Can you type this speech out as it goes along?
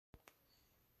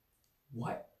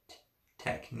What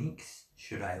techniques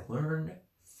should I learn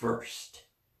first?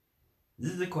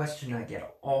 This is a question I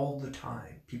get all the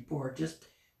time. People are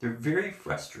they're very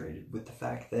frustrated with the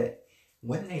fact that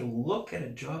when they look at a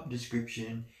job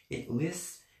description, it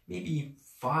lists maybe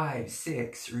 5,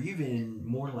 6, or even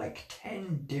more like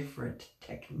 10 different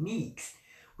techniques,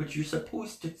 which you're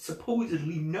supposed to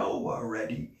supposedly know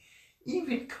already,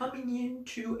 even coming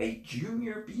into a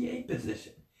junior BA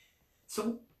position.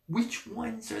 So which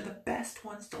ones are the best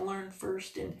ones to learn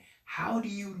first, and how do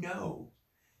you know?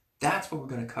 That's what we're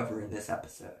going to cover in this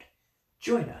episode.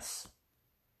 Join us.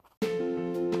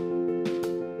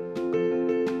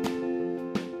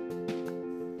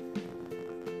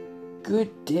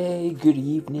 Good day, good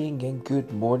evening, and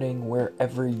good morning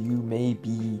wherever you may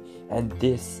be, and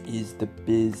this is the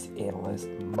Biz Analyst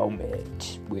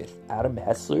Moment with Adam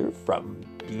Hessler from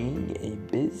Being a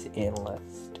Biz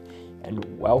Analyst,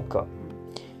 and welcome.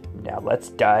 Now let's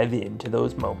dive into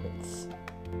those moments.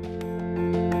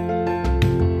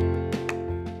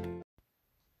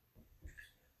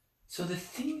 So the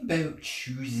thing about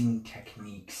choosing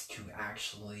techniques to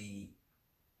actually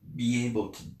be able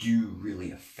to do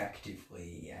really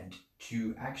effectively and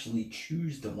to actually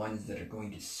choose the ones that are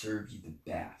going to serve you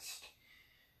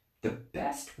the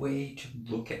best way to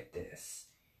look at this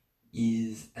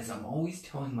is, as I'm always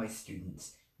telling my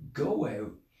students, go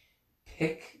out,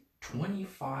 pick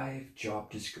 25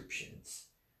 job descriptions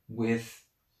with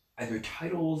either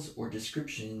titles or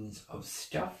descriptions of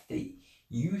stuff that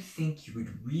you think you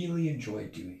would really enjoy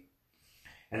doing.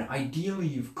 And ideally,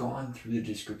 you've gone through the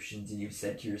descriptions and you've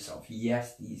said to yourself,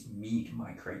 yes, these meet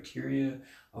my criteria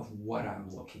of what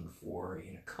I'm looking for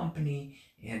in a company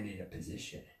and in a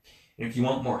position. And if you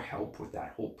want more help with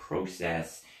that whole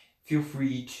process, feel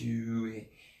free to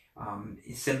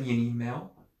send me an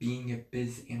email,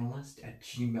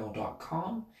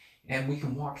 beingabizanalyst@gmail.com, and we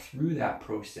can walk through that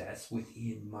process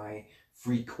within my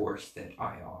free course that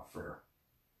I offer.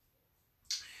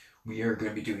 We are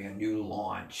going to be doing a new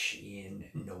launch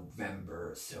in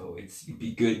November, so it'd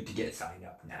be good to get signed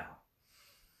up now.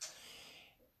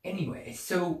 Anyway,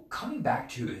 so coming back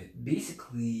to it,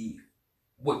 basically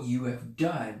what you have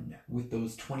done with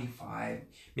those 25,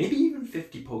 maybe even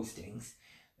 50 postings,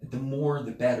 the more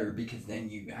the better, because then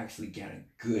you actually get a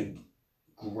good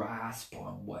grasp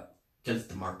on what does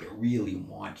the market really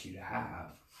want you to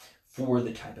have for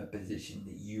the type of position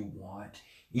that you want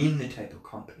in the type of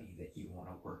company that you want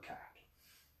to work at.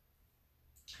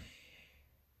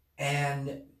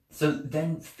 And so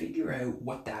then figure out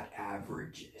what that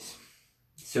average is.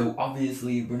 So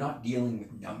obviously we're not dealing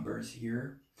with numbers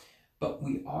here, but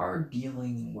we are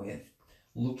dealing with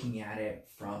looking at it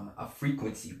from a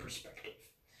frequency perspective.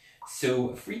 So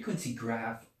a frequency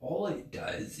graph, all it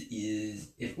does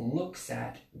is it looks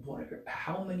at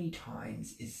how many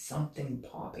times is something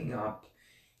popping up,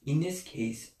 in this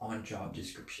case, on job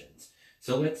descriptions.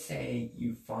 So let's say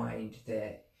you find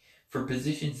that for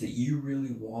positions that you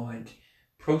really want,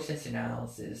 process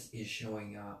analysis is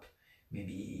showing up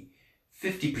maybe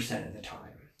 50% of the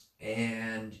time,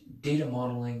 and data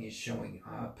modeling is showing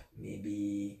up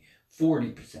maybe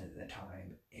 40% of the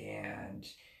time,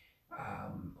 and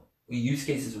use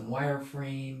cases and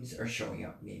wireframes are showing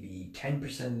up maybe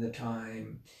 10% of the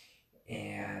time,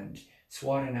 and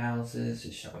SWOT analysis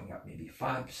is showing up maybe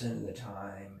 5% of the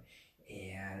time,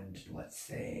 and let's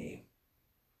say,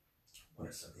 what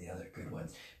are some of the other good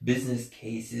ones? Business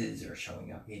cases are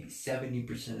showing up maybe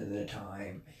 70% of the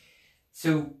time.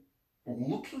 So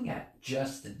looking at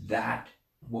just that,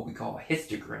 what we call a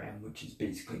histogram, which is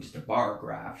basically just a bar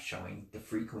graph showing the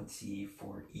frequency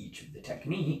for each of the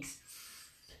techniques,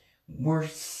 we're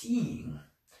seeing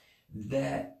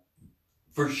that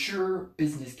for sure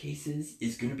business cases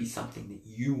is going to be something that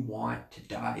you want to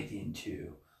dive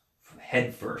into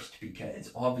head first,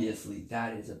 because obviously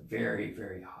that is a very,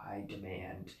 very high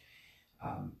demand,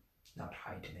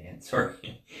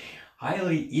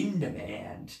 highly in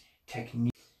demand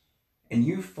technique. And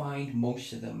you find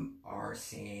most of them are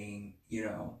saying,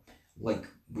 like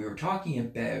we were talking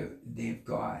about, they've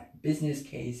got business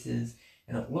cases,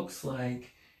 and it looks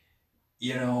like,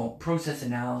 process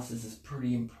analysis is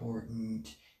pretty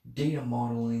important. Data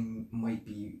modeling might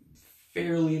be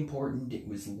fairly important. It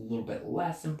was a little bit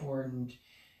less important.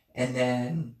 And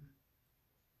then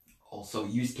also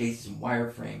use cases and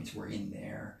wireframes were in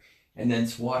there. And then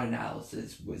SWOT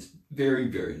analysis was very,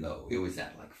 very low. It was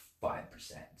at like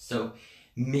 5%. So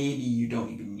maybe you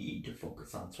don't even need to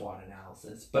focus on SWOT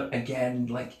analysis. But again,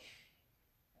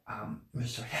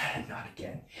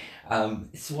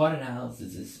 SWOT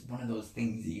analysis is one of those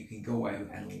things that you can go out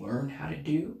and learn how to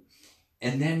do.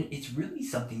 And then it's really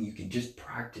something you can just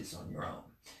practice on your own.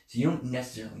 So you don't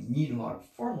necessarily need a lot of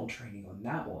formal training on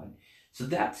that one. So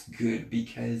that's good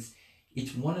because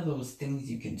it's one of those things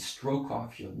you can stroke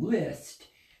off your list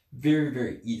very,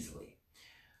 very easily.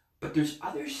 But there's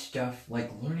other stuff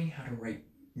like learning how to write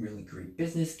really great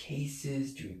business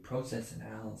cases, doing process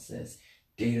analysis,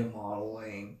 data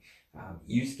modeling,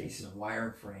 use cases and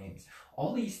wireframes.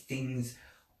 All these things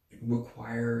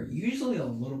require usually a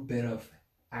little bit of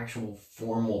actual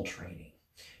formal training.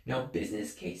 Now,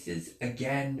 business cases,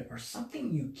 again, are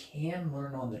something you can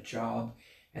learn on the job,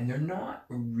 and they're not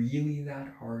really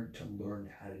that hard to learn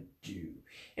how to do.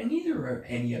 And neither are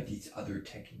any of these other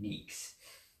techniques.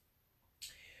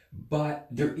 But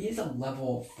there is a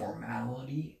level of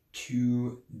formality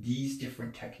to these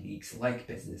different techniques like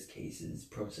business cases,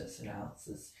 process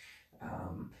analysis,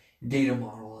 data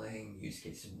modeling, use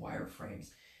cases, and wireframes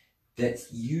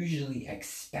that's usually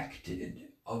expected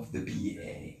of the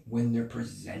BA when they're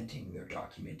presenting their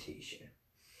documentation.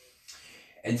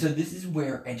 And so this is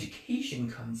where education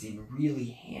comes in really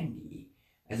handy.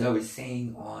 As I was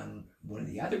saying on one of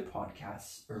the other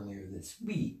podcasts earlier this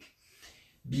week,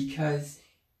 because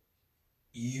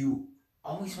you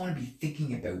always want to be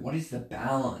thinking about what is the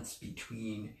balance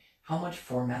between how much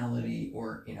formality,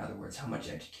 or in other words, how much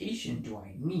education do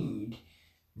I need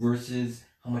versus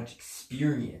how much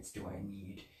experience do I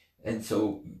need? And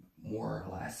so more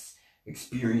or less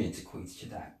experience equates to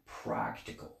that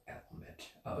practical element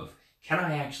of, can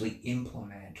I actually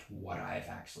implement what I've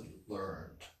actually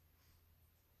learned?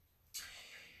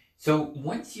 So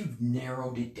once you've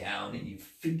narrowed it down and you've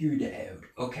figured out,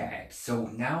 okay, so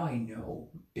now I know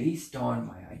based on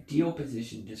my ideal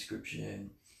position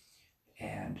description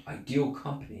and ideal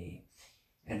company,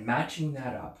 and matching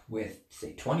that up with,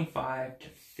 say, 25 to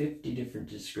 50 different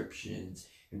descriptions,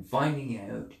 and finding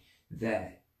out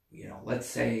that, let's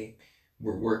say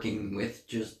we're working with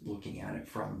just looking at it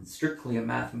from strictly a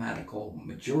mathematical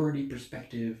majority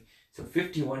perspective. So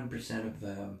 51% of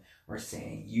them are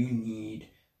saying you need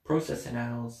process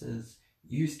analysis,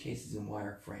 use cases and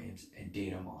wireframes, and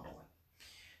data modeling.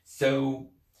 So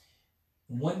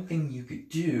one thing you could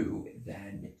do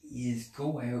then is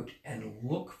go out and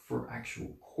look for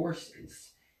actual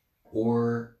courses,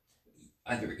 or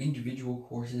either individual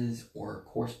courses or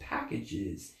course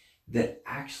packages that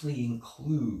actually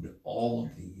include all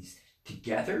of these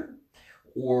together,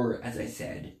 or, as I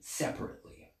said,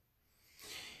 separately.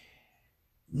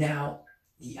 Now,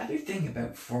 the other thing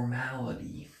about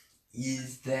formality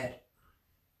is that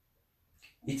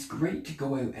it's great to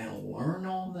go out and learn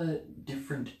all the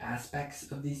different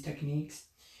aspects of these techniques,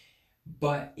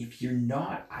 but if you're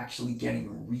not actually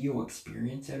getting real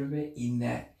experience out of it, in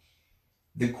that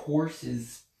the course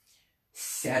is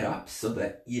set up so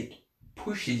that it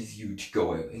pushes you to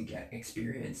go out and get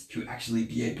experience to actually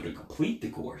be able to complete the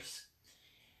course,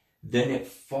 then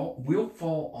it will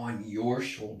fall on your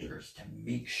shoulders to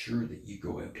make sure that you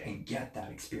go out and get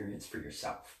that experience for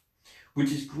yourself,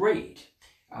 which is great,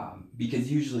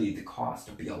 because usually the cost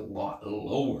will be a lot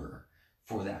lower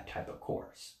for that type of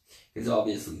course, because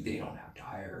obviously they don't have to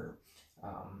hire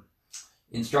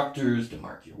instructors to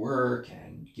mark your work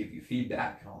and give you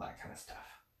feedback and all that kind of stuff.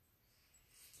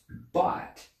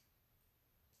 But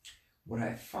what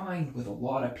I find with a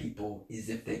lot of people is,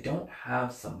 if they don't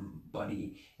have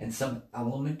somebody and some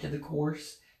element to the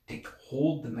course to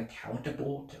hold them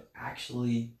accountable to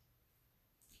actually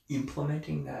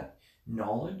implementing that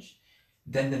knowledge,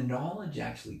 then the knowledge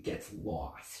actually gets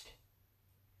lost.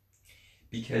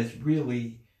 Because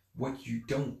really, what you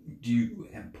don't do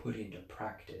and put into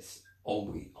practice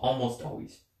almost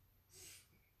always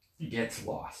gets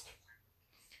lost.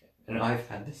 And I've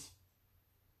had this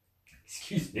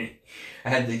I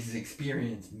had this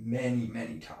experience many,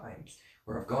 many times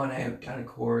where I've gone out, done a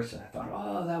course, and I thought,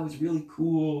 oh, that was really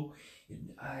cool.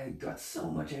 I got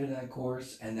so much out of that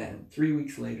course. And then 3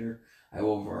 weeks later, I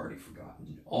will have already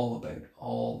forgotten all about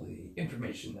all the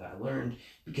information that I learned,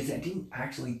 because I didn't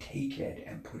actually take it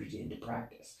and put it into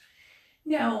practice.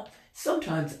 Now,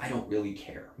 sometimes I don't really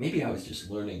care. Maybe I was just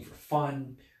learning for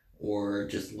fun, or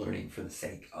just learning for the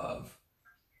sake of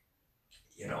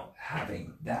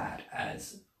having that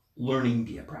as learning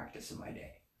be a practice in my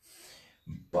day.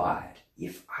 But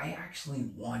if I actually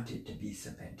wanted to be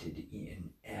cemented in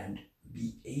and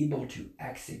be able to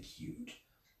execute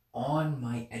on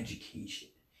my education,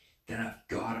 then I've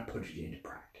got to put it into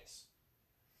practice.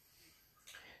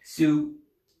 So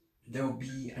there will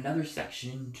be another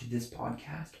section to this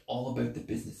podcast all about the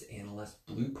Business Analyst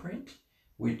Blueprint,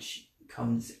 which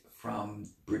comes from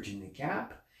Bridging the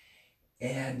Gap.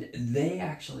 And they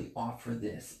actually offer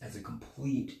this as a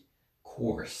complete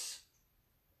course.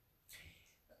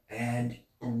 and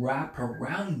wrap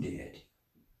around it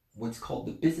what's called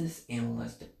the Business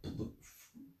Analyst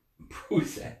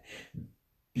Process,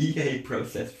 BA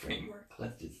Process Framework.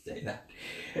 Let's just say that.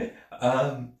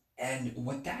 And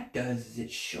what that does is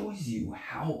it shows you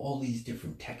how all these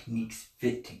different techniques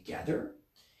fit together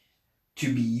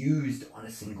to be used on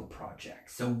a single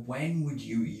project. So when would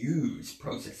you use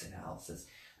process analysis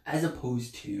as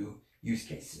opposed to use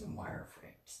cases and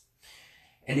wireframes?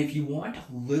 And if you want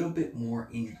a little bit more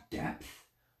in depth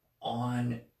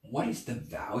on what is the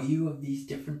value of these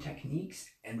different techniques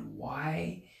and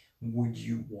why would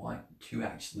you want to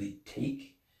actually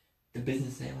take the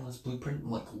Business Analyst Blueprint,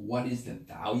 like what is the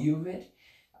value of it,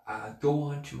 go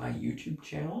on to my YouTube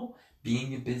channel,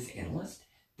 Being a Biz Analyst.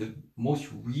 The most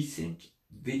recent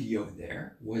video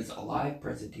there was a live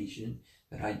presentation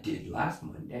that I did last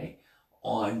Monday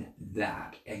on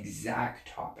that exact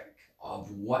topic of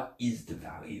what is the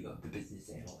value of the Business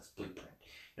Analyst Blueprint.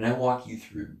 And I walk you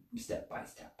through step by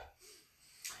step.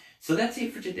 So that's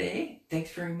it for today.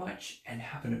 Thanks very much and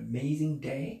have an amazing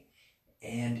day,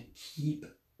 and keep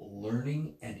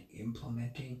learning and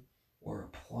implementing or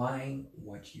applying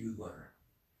what you learn.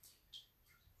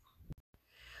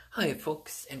 Hi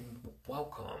folks, and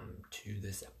welcome to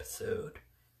this episode.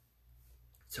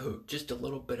 So just a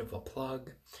little bit of a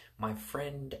plug. My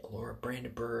friend Laura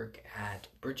Brandenburg at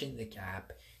Bridging the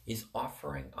Gap is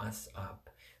offering us up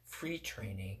free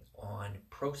training on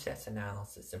process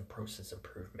analysis and process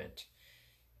improvement.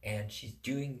 And she's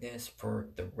doing this for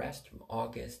the rest of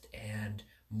August and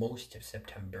most of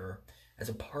September as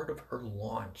a part of her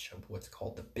launch of what's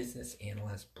called the Business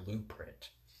Analyst Blueprint.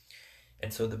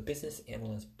 And so the Business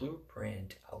Analyst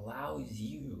Blueprint allows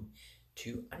you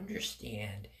to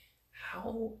understand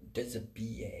how does a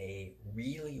BA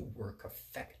really work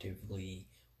effectively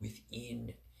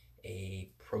within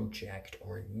a project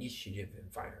or initiative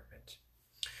environment.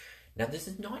 Now, this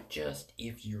is not just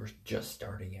if you're just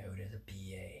starting out as a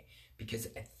BA, because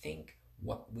I think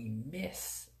what we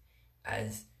miss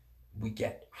as we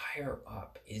get higher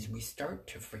up is we start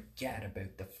to forget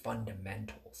about the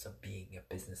fundamentals of being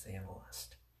a business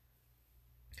analyst.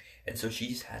 And so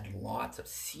she's had lots of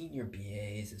senior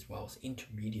BAs as well as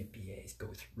intermediate BAs go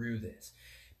through this,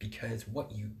 because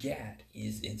what you get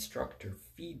is instructor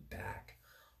feedback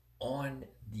on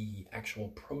the actual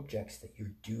projects that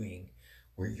you're doing,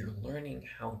 where you're learning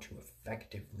how to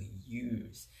effectively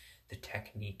use the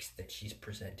techniques that she's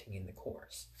presenting in the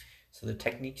course. So the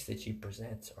techniques that she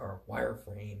presents are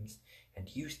wireframes and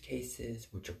use cases,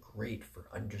 which are great for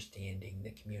understanding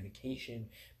the communication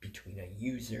between a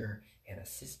user and a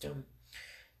system.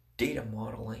 Data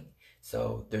modeling.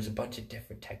 So there's a bunch of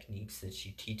different techniques that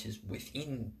she teaches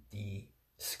within the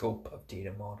scope of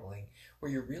data modeling,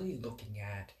 where you're really looking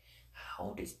at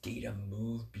how does data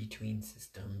move between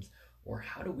systems, or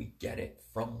how do we get it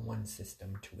from one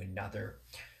system to another,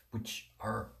 which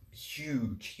are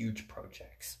huge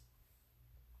projects.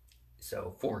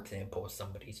 So for example, if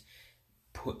somebody's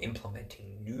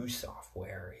implementing new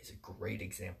software is a great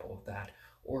example of that,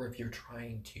 or if you're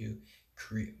trying to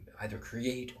either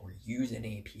create or use an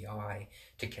API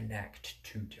to connect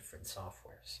to different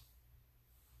softwares.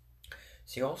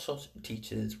 She also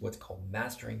teaches what's called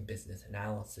Mastering Business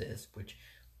Analysis, which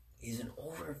is an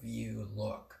overview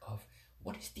look of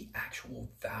what is the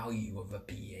actual value of a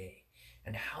BA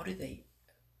and how do they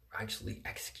actually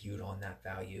execute on that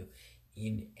value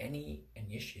in any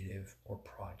initiative or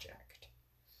project.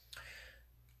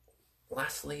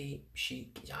 Lastly,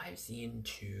 she dives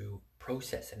into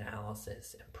process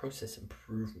analysis and process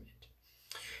improvement.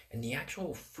 And the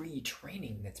actual free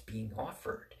training that's being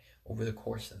offered over the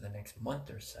course of the next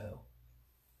month or so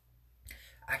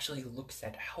actually looks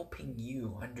at helping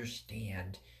you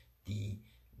understand the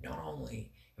not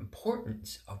only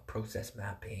importance of process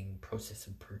mapping, process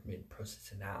improvement,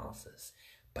 process analysis,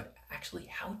 but actually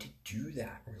how to do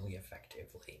that really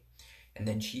effectively. And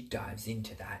then she dives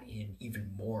into that in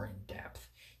even more in depth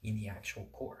in the actual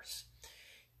course.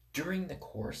 During the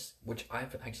course, which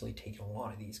I've actually taken a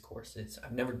lot of these courses,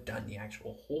 I've never done the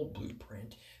actual whole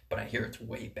blueprint, but I hear it's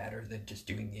way better than just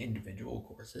doing the individual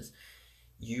courses.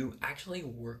 You actually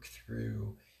work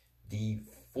through the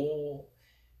full,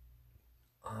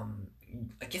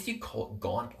 I guess you call it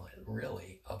gauntlet,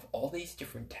 really, of all these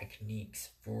different techniques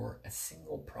for a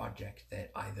single project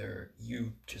that either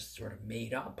you just sort of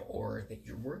made up or that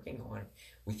you're working on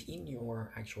within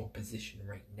your actual position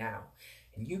right now.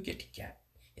 And you get to get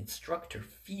instructor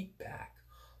feedback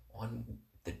on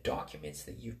the documents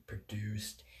that you've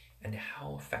produced and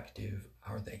how effective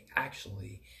are they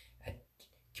actually at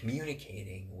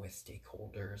communicating with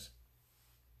stakeholders,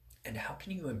 and how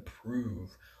can you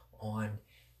improve on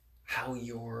how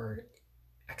you're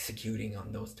executing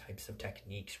on those types of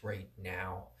techniques right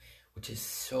now, which is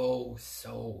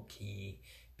so key,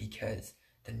 because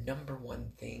the number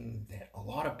one thing that a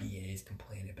lot of BAs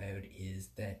complain about is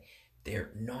that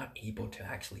they're not able to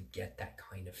actually get that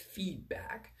kind of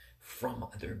feedback from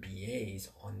other BAs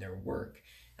on their work.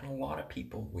 And a lot of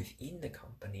people within the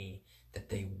company that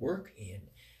they work in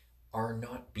are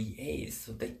not BAs,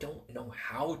 so they don't know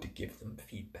how to give them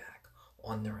feedback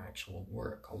on their actual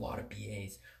work. A lot of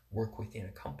BAs work within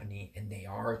a company and they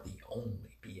are the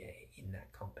only BA in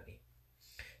that company.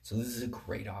 So this is a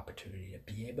great opportunity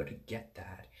to be able to get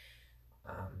that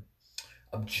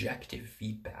objective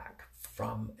feedback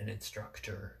from an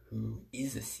instructor who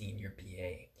is a senior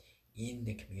BA in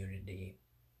the community,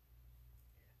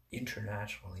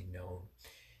 internationally known,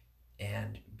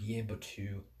 and be able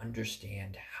to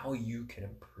understand how you can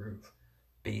improve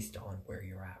based on where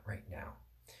you're at right now.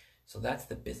 So that's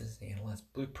the Business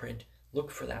Analyst Blueprint.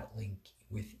 Look for that link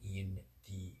within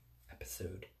the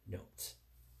episode notes.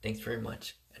 Thanks very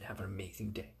much and have an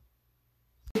amazing day.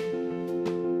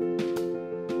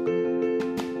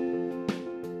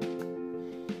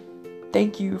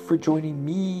 Thank you for joining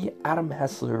me, Adam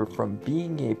Hessler, from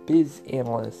Being a Biz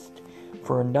Analyst,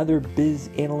 for another Biz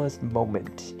Analyst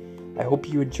moment. I hope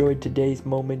you enjoyed today's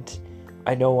moment.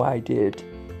 I know I did.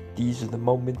 These are the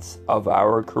moments of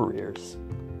our careers.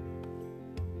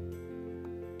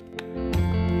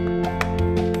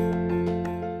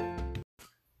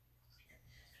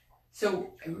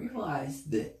 So I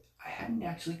realized that I hadn't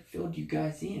actually filled you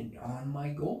guys in on my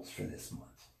goals for this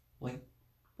month. Like,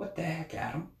 what the heck,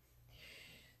 Adam?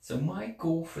 So my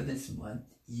goal for this month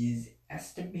is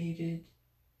estimated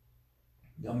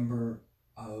number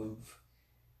of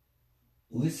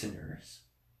listeners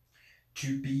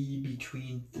to be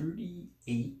between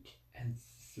 38 and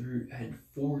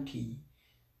 40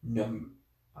 number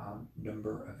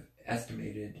of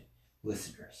estimated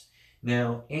listeners.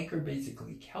 Now, Anchor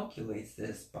basically calculates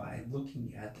this by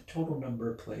looking at the total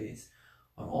number of plays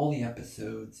on all the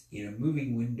episodes in a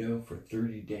moving window for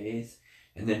 30 days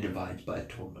and then divides by the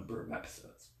total number of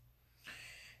episodes.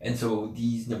 And so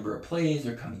these number of plays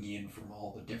are coming in from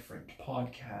all the different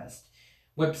podcast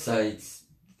websites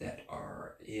that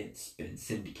it's been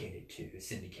syndicated to.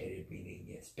 Syndicated meaning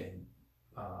it's been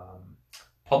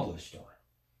published on.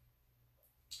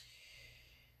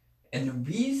 And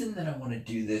the reason that I want to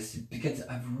do this is because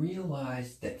I've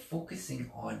realized that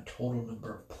focusing on total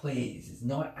number of plays is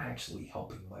not actually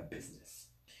helping my business.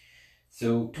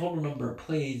 So total number of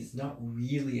plays is not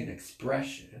really an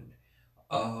expression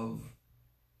of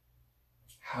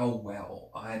how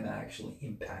well I'm actually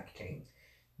impacting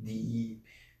the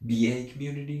BA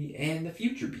community and the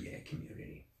future BA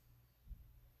community.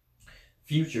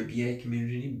 Future BA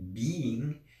community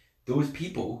being those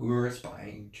people who are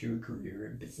aspiring to a career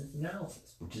in business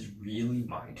analysis, which is really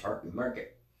my target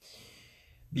market.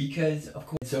 Because, of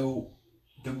course, so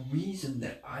the reason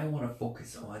that I want to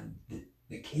focus on the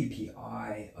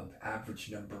KPI of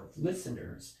average number of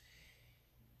listeners,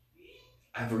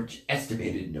 average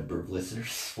estimated number of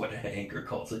listeners, what Anchor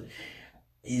calls it,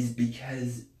 is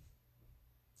because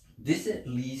this at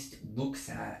least looks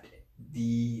at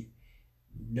the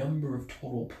number of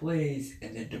total plays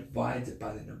and then divides it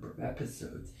by the number of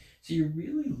episodes. So you're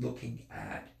really looking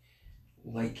at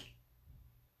like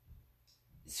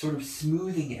sort of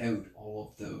smoothing out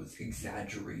all of those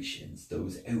exaggerations,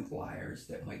 those outliers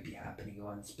that might be happening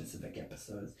on specific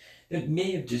episodes that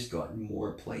may have just gotten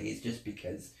more plays just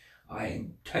because I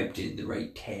typed in the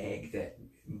right tag that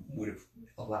would have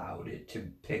allowed it to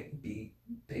be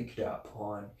picked up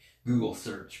on Google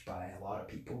search by a lot of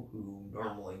people who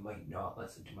normally might not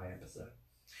listen to my episode.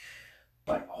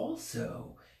 But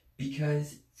also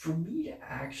because for me to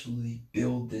actually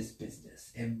build this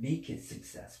business and make it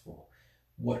successful,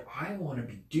 what I want to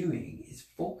be doing is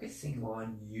focusing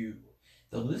on you,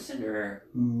 the listener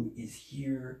who is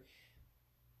here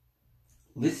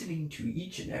listening to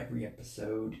each and every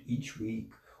episode each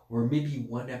week, or maybe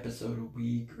one episode a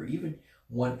week, or even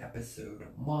one episode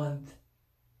a month,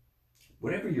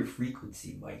 whatever your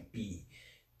frequency might be.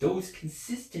 Those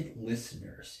consistent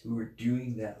listeners who are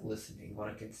doing that listening on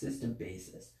a consistent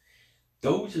basis,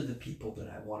 those are the people that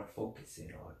I want to focus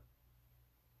in on.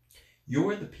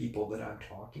 You're the people that I'm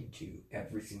talking to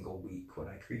every single week when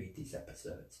I create these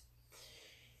episodes.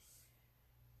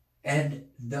 And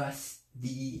thus,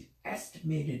 the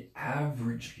estimated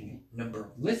average number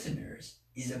of listeners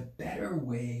is a better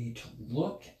way to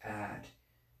look at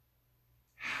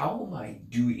how am I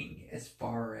doing as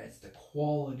far as the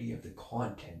quality of the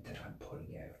content that I'm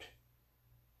putting out.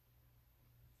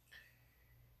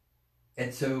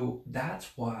 And so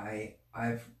that's why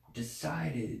I've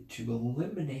decided to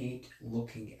eliminate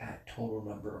looking at total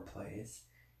number of plays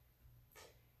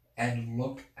and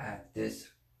look at this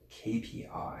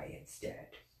KPI instead.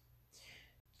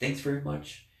 Thanks very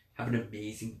much. Have an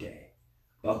amazing day.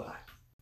 Bye-bye.